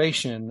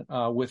situation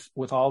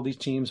with all these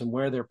teams and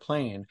where they're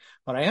playing.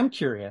 But I am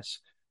curious,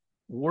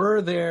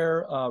 were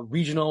there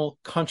regional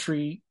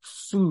country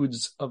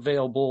foods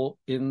available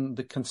in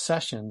the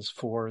concessions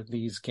for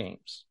these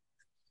games?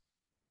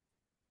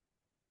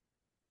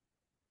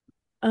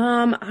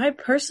 I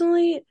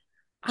personally,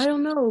 I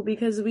don't know,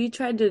 because we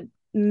tried to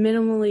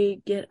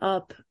minimally get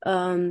up,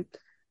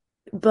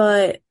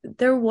 but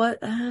there was,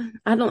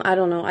 I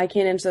don't know. I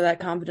can't answer that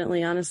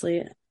confidently,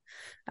 honestly.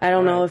 I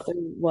don't know if there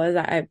was.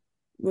 I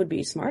would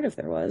be smart if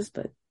there was,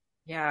 but.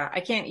 Yeah, I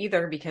can't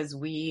either because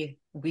we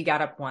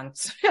got up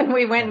once and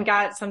we went and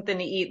got something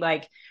to eat.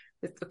 Like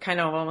it's kind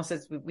of almost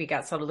as we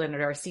got settled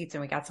into our seats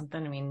and we got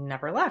something and we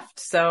never left.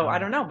 So I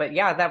don't know, but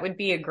yeah, that would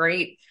be a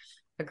great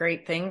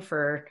thing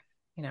for,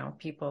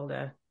 people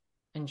to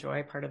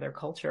enjoy part of their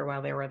culture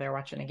while they were there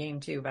watching a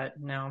game too. But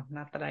no,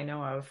 not that I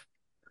know of.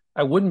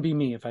 I wouldn't be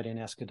me if I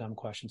didn't ask a dumb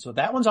question. So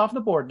that one's off the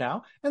board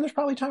now, and there's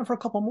probably time for a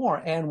couple more.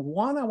 And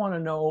one I want to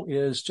know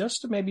is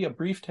just maybe a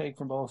brief take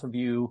from both of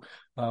you.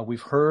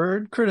 We've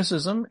heard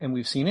criticism and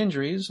we've seen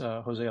injuries.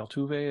 Jose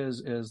Altuve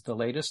is the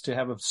latest to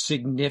have a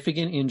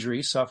significant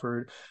injury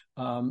suffered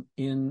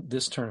in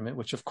this tournament,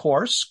 which of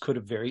course could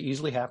have very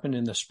easily happened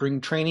in the spring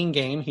training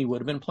game he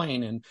would have been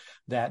playing in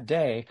that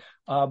day.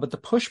 But the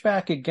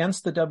pushback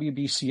against the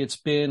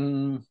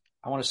WBC,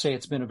 I want to say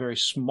it's been a very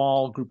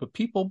small group of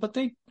people, but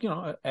they,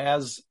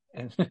 as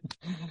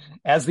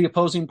the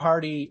opposing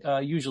party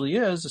usually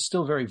is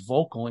still very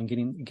vocal and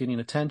getting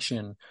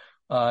attention.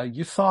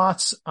 Your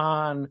thoughts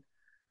on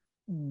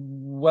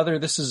whether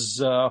this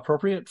is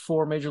appropriate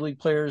for Major League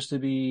players to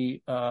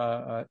be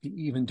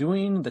even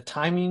doing the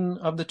timing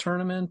of the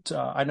tournament?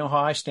 I know how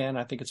I stand.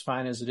 I think it's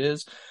fine as it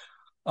is.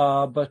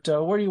 But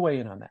where do you weigh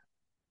in on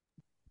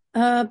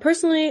that?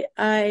 Personally,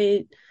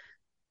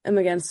 I'm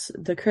against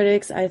the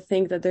critics. I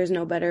think that there's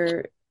no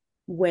better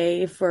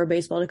way for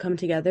baseball to come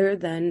together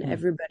than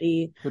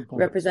everybody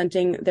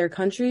representing their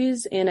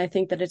countries. And I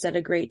think that it's at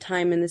a great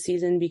time in the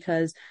season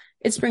because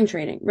it's spring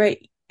training,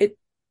 right?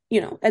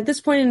 At this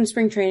point in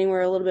spring training,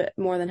 we're a little bit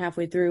more than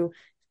halfway through.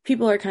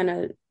 People are kind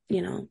of,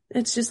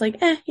 it's just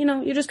like,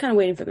 you're just kind of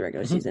waiting for the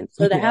regular season.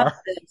 So to have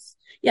this,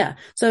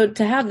 so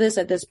to have this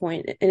at this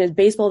point, and it's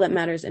baseball that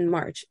matters in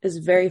March, is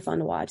very fun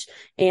to watch.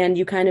 And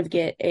you kind of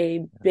get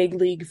a big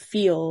league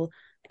feel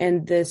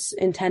and this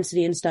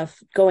intensity and stuff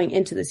going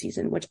into the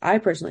season, which I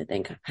personally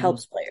think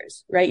helps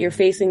players, right? You're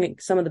facing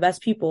some of the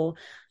best people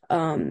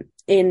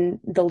in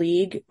the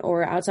league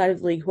or outside of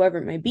the league, whoever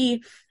it may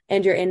be,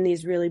 and you're in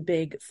these really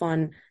big,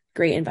 fun,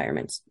 great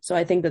environments. So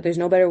I think that there's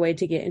no better way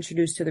to get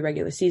introduced to the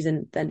regular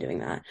season than doing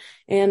that.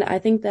 And I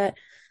think that,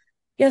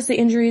 yes, the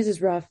injuries is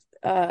rough,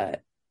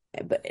 but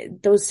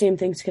those same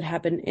things could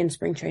happen in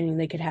spring training.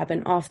 They could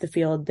happen off the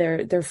field.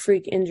 They're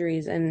freak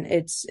injuries, and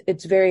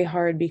it's very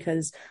hard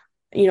because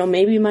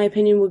maybe my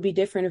opinion would be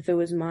different if it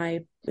was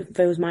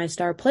my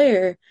star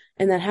player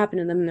and that happened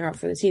to them and they're out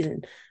for the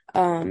season.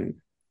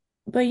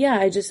 But yeah,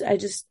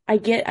 I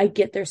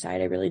get their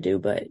side. I really do.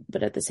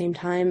 But at the same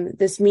time,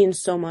 this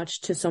means so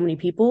much to so many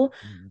people,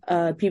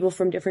 people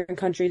from different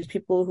countries,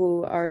 people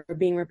who are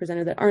being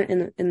represented that aren't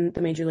in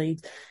the major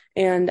leagues.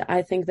 And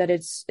I think that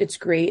it's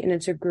great. And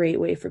it's a great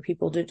way for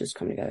people to just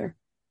come together.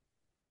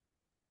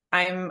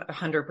 I'm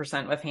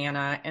 100% with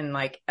Hannah, and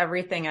like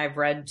everything I've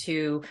read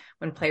too,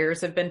 when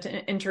players have been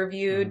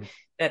interviewed,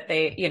 that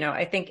they,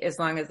 I think as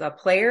long as a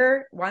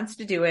player wants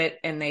to do it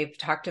and they've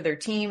talked to their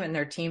team and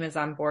their team is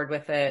on board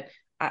with it,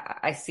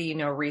 I see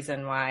no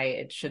reason why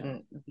it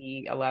shouldn't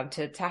be allowed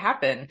to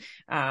happen.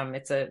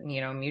 It's a,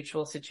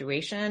 mutual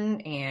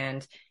situation,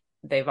 and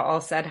they've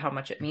all said how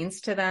much it means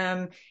to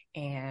them.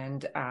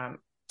 And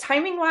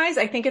timing wise,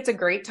 I think it's a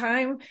great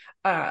time.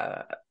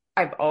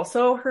 I've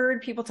also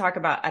heard people talk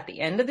about at the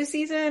end of the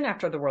season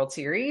after the World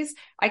Series.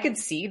 I could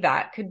see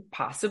that could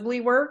possibly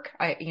work.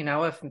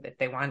 If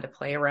they wanted to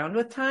play around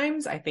with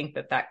times, I think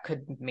that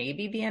could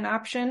maybe be an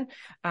option.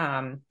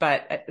 But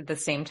at the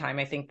same time,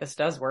 I think this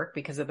does work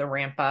because of the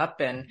ramp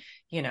up, and,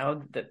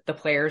 the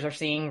players are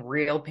seeing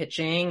real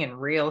pitching and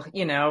real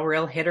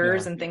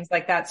hitters and things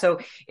like that. So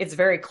it's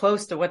very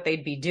close to what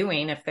they'd be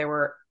doing if they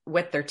were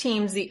with their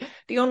teams. The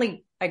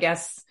only, I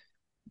guess,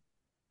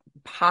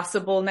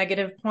 possible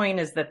negative point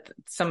is that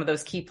some of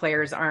those key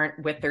players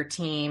aren't with their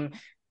team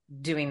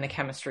doing the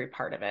chemistry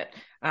part of it.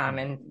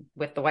 And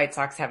with the White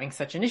Sox having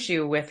such an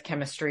issue with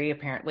chemistry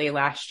apparently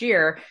last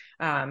year,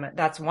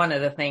 that's one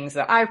of the things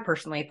that I've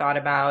personally thought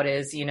about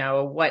is,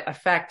 what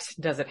effect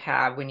does it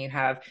have when you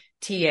have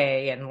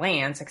TA and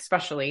Lance,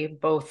 especially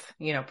both,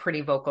 pretty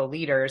vocal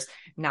leaders,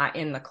 not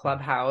in the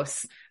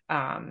clubhouse.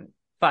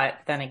 But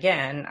then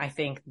again, I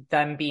think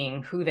them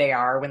being who they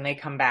are when they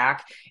come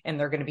back and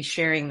they're going to be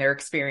sharing their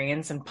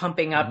experience and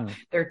pumping up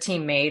their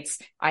teammates,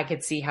 I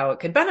could see how it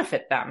could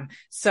benefit them.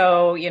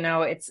 So,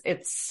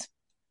 it's,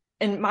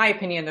 in my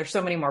opinion, there's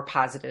so many more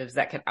positives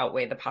that could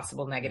outweigh the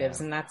possible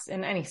negatives. And that's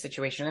in any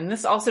situation. And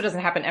this also doesn't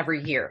happen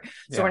every year.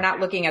 So we're not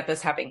looking at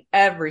this happening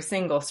every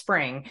single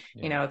spring.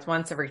 It's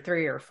once every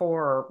 3 or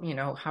 4,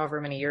 or,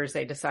 however many years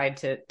they decide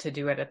to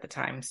do it at the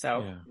time.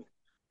 So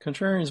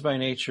contrarians by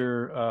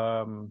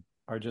nature,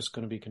 are just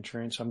going to be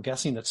contrarian. So I'm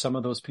guessing that some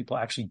of those people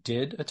actually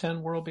did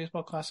attend World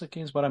Baseball Classic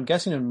games, but I'm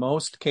guessing in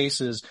most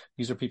cases,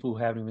 these are people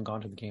who haven't even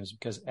gone to the games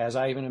because, as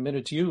I even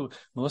admitted to you,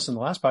 Melissa, in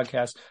the last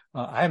podcast,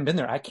 I haven't been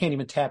there. I can't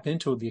even tap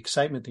into the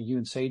excitement that you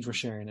and Sage were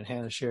sharing and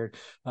Hannah shared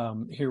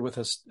here with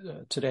us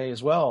today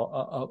as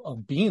well,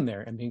 of being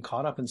there and being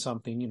caught up in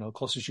something,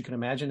 closest you can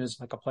imagine is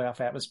like a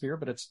playoff atmosphere,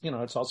 but it's,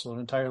 it's also an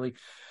entirely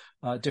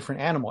different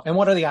animal. And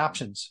what are the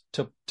options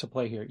to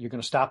play here? You're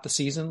going to stop the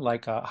season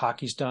like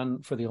hockey's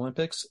done for the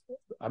Olympics.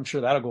 I'm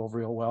sure that'll go over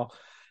real well.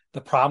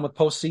 The problem with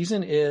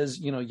postseason is,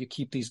 you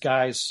keep these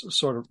guys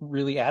sort of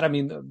really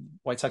the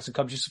White Sox and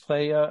Cubs used to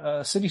play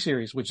a city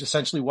series, which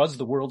essentially was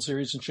the World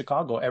Series in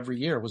Chicago every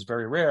year. It was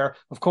very rare.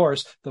 Of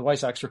course, the White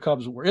Sox or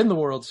Cubs were in the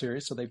World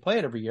Series, so they play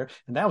it every year.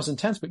 And that was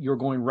intense, but you're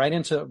going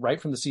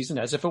right from the season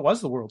as if it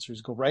was the World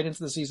Series, go right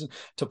into the season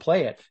to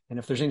play it. And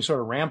if there's any sort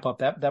of ramp up,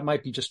 that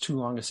might be just too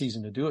long a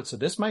season to do it. So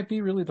this might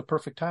be really the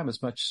perfect time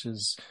as much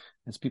as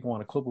people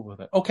want to quibble with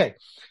it. Okay.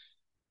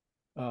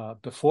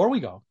 Before we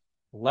go,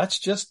 let's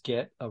just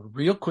get a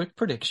real quick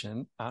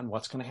prediction on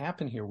what's going to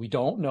happen here. We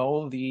don't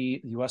know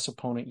the U.S.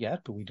 opponent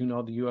yet, but we do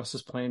know the U.S.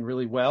 is playing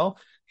really well.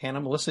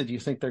 Hannah, Melissa, do you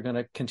think they're going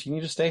to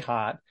continue to stay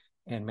hot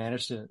and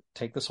manage to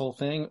take this whole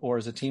thing? Or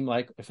is a team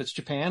like, if it's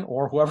Japan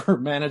or whoever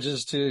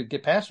manages to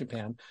get past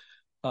Japan,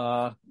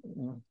 going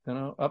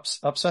to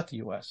upset the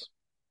U.S.?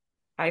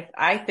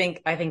 I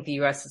think the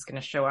U.S. is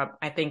going to show up.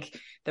 I think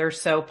they're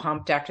so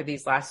pumped after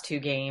these last 2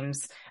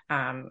 games.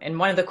 And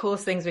one of the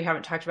coolest things we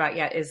haven't talked about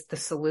yet is the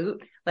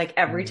salute. Like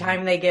every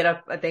time they get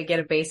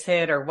a base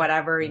hit or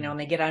whatever, and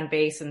they get on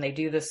base and they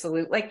do the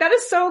salute. Like that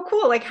is so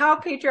cool. Like how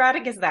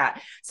patriotic is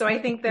that? So I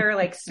think they're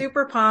like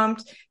super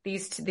pumped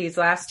these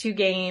last 2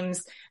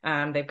 games.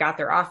 They've got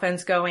their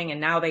offense going and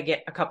now they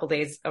get a couple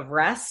days of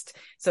rest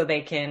so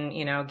they can,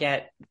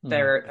 get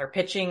their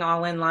pitching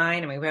all in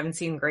line. I mean, we haven't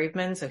seen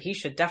Graveman, so he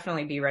should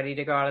definitely be ready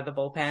to go out of the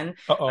bullpen.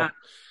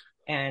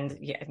 And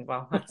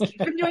he's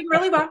been doing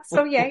really well.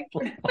 So yay.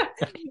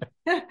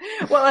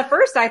 Well, at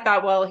first I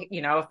thought,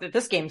 if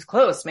this game's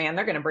close, man,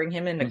 they're going to bring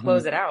him in to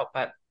close it out,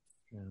 but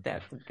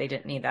that they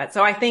didn't need that.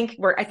 So I think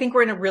we're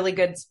in a really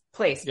good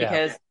place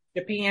because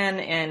Japan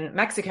and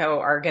Mexico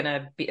are going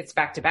to be, it's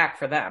back to back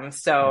for them.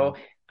 So,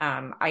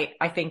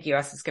 I think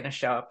US is going to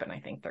show up and I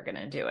think they're going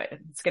to do it.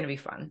 It's going to be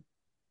fun.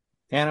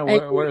 Anna,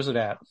 where is it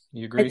at?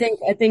 You agree?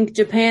 I think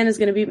Japan is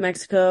going to beat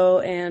Mexico,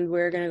 and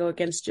we're going to go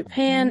against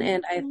Japan.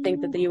 And I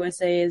think that the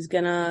USA is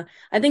going to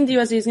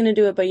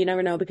do it, but you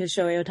never know because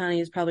Shohei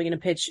Ohtani is probably going to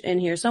pitch in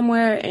here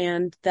somewhere,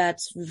 and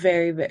that's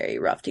very, very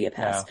rough to get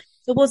past. Yeah.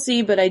 So we'll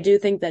see, but I do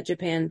think that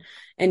Japan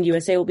and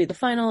USA will be the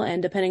final,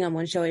 and depending on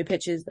when Shohei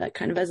pitches, that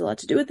kind of has a lot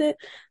to do with it.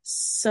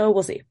 So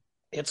we'll see.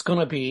 It's going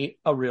to be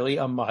a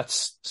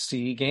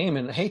must-see game,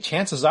 and hey,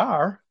 chances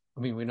are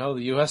mean, we know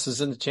the U.S. is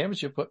in the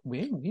championship, but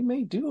we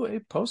may do a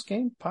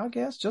post-game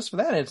podcast just for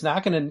that. It's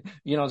not going to,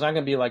 it's not going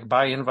to be like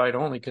by invite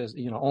only because,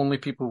 only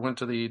people who went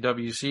to the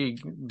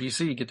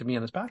WCBC get to be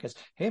on this podcast.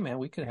 Hey, man,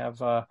 we could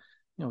have,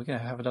 we can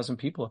have a dozen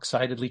people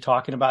excitedly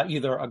talking about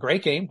either a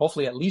great game,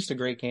 hopefully at least a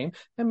great game,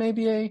 and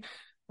maybe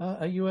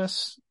a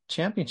U.S.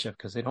 championship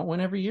because they don't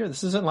win every year.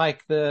 This isn't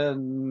like the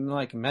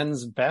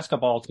men's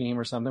basketball team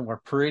or something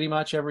where pretty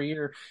much every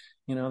year,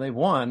 they've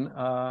won.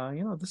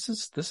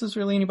 This is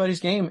really anybody's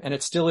game, and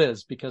it still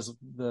is because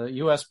the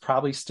U.S.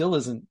 probably still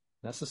isn't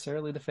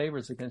necessarily the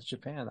favorites against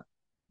Japan.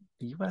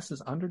 The U.S.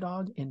 is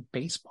underdog in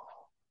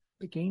baseball.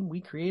 The game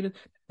we created.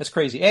 That's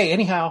crazy. Hey,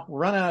 anyhow,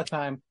 we're running out of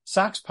time.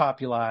 Sox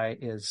Populi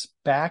is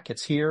back.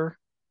 It's here.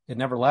 It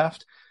never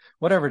left.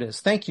 Whatever it is.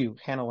 Thank you,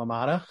 Hannah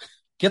Lamata.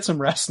 Get some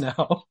rest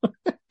now.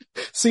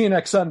 See you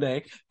next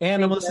Sunday.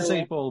 And Melissa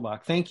Sage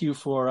Bolbach, thank you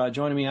for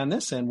joining me on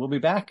this, and we'll be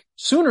back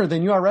sooner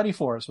than you are ready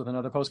for us with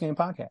another post-game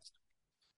podcast.